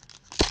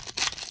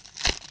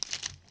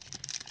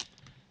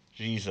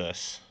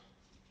 Jesus.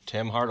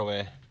 Tim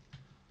Hardaway.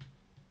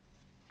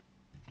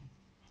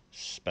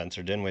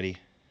 Spencer Dinwiddie.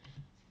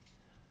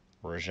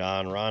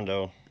 Rajon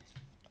Rondo.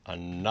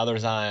 Another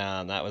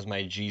Zion. That was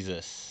my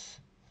Jesus.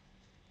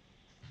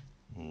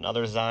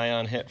 Another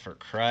Zion hit for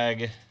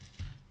Craig.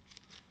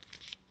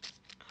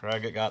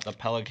 Craig got the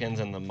Pelicans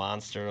and the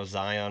monster of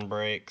Zion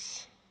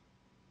breaks.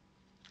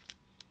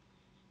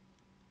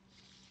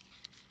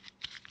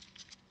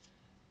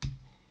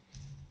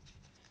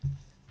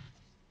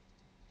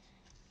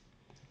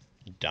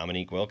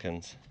 Dominique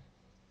Wilkins.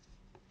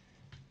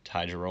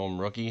 Ty Jerome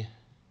rookie.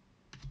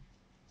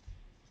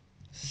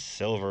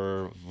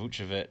 Silver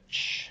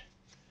Vucevic.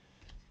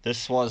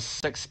 This was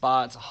 6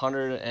 spots,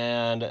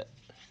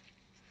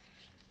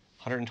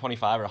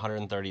 125 or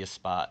 130th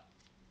spot.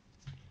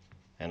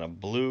 And a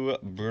blue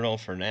Bruno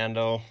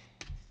Fernando.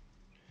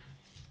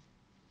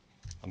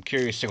 I'm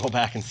curious to go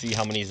back and see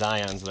how many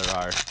Zions there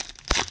are.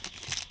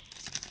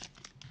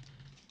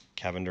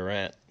 Kevin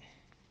Durant.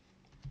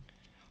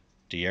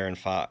 De'Aaron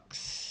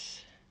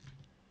Fox.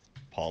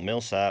 Paul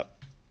Millsap.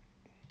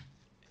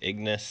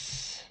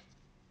 Ignis.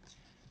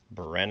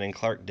 Brandon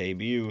Clark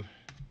debut.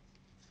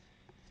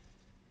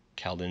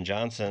 Keldon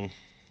Johnson.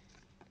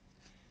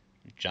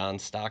 John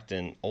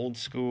Stockton old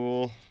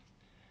school.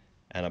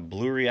 And a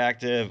blue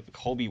reactive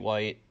Kobe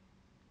White.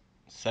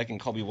 Second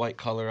Kobe White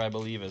color, I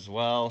believe, as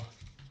well.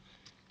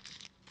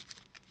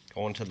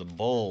 Going to the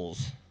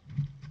Bulls.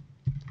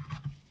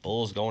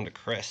 Bulls going to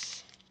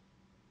Chris.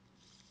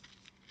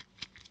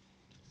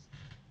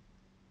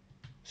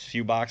 These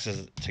few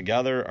boxes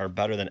together are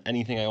better than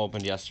anything I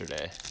opened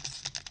yesterday.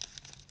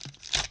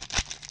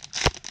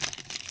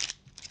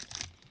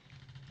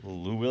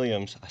 Lou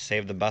Williams. I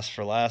saved the best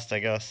for last, I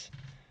guess.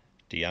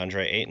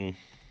 DeAndre Ayton.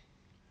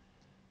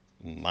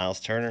 Miles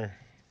Turner.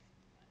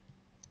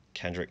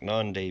 Kendrick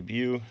Nunn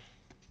debut.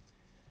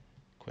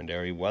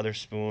 Quindary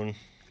Weatherspoon.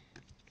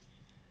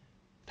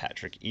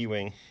 Patrick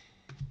Ewing.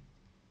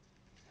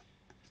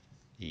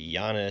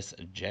 Giannis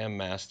Jam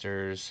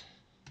Masters.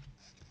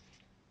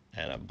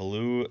 And a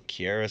blue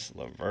Kieris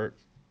LeVert.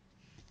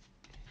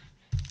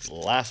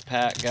 Last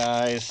pack,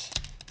 guys.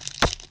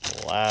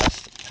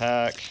 Last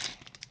pack.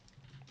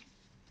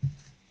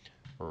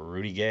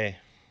 Rudy Gay.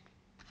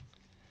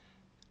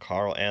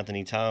 Karl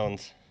Anthony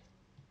Towns.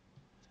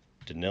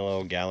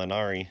 Danilo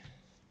Gallinari.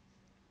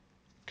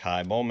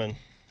 Kai Bowman.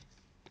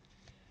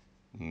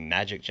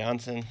 Magic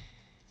Johnson.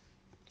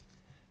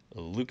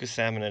 Luka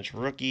Samanic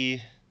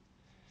rookie.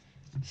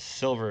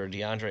 Silver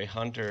DeAndre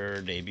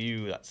Hunter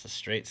debut. That's a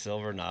straight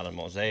silver, not a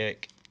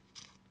mosaic.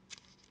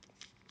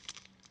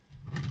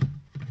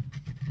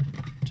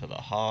 To the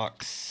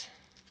Hawks.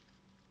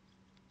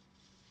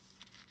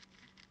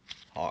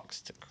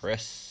 Hawks to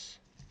Chris.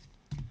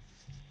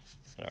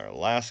 And our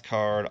last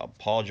card, a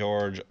Paul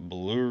George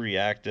blue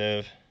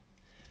reactive.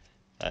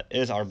 That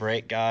is our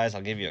break, guys.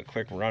 I'll give you a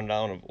quick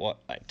rundown of what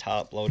I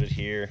top loaded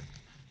here.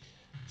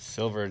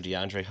 Silver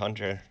DeAndre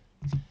Hunter.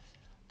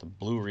 The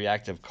blue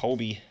reactive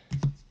Kobe.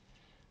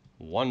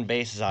 1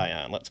 base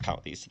Zion. Let's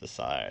count these to the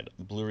side.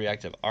 Blue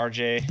reactive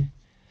RJ.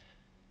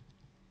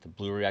 The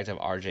blue reactive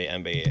RJ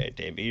NBA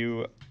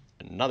debut.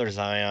 Another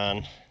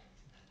Zion.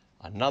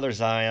 Another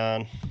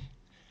Zion.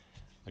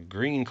 A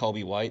green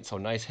Kobe White. So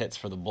nice hits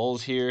for the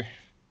Bulls here.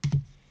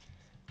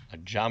 A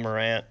Ja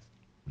Morant.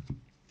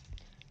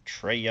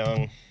 Trae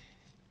Young.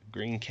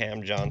 Green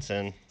Cam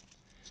Johnson.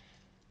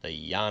 The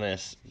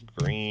Giannis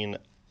green.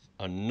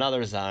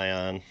 Another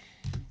Zion.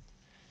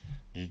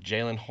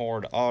 Jalen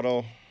Horde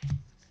auto.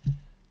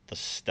 The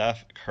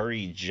Steph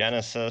Curry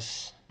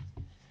Genesis.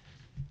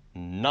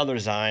 Another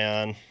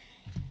Zion.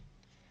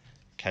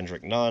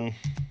 Kendrick Nunn.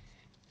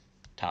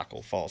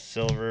 Taco Fall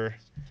Silver.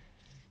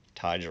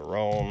 Ty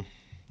Jerome.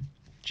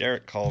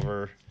 Jarrett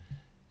Culver.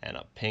 And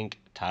a pink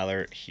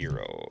Tyler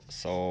Hero.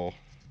 So,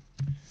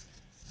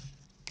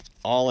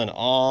 all in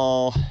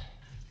all,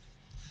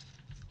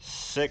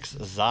 6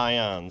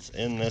 Zions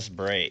in this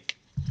break.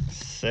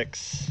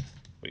 6.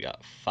 We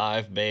got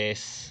 5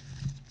 base.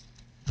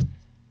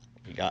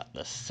 We got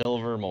the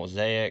silver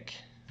mosaic.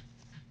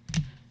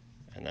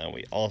 And then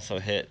we also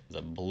hit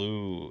the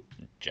blue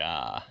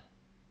Ja.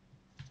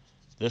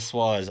 This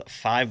was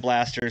 5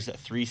 blasters,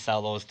 3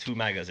 cellos, 2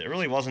 megas. It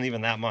really wasn't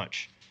even that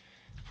much.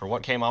 For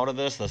what came out of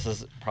this, this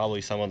is probably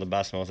some of the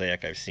best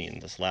mosaic I've seen,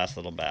 this last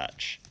little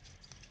batch.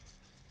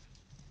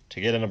 To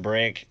get in a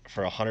break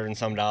for $100 and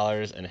some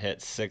and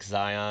hit 6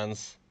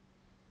 Zions,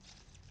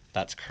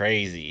 that's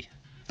crazy.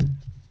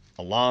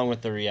 Along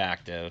with the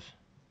reactive,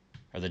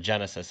 or the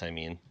Genesis, I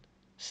mean,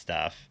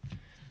 stuff.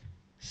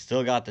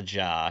 Still got the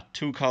Ja,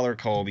 2 color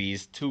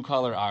Kobe's, 2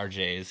 color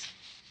RJ's.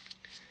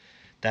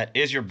 That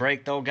is your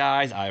break, though,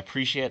 guys. I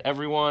appreciate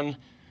everyone.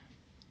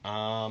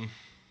 I'm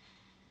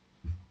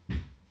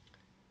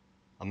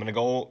going to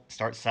go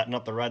start setting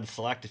up the red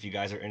select. If you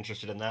guys are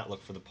interested in that,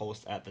 look for the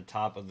post at the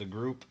top of the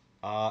group.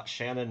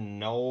 Shannon,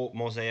 no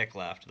mosaic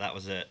left. That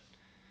was it.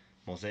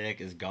 Mosaic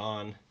is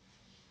gone.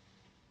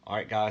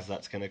 Alright, guys,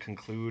 that's going to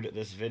conclude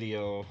this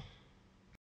video.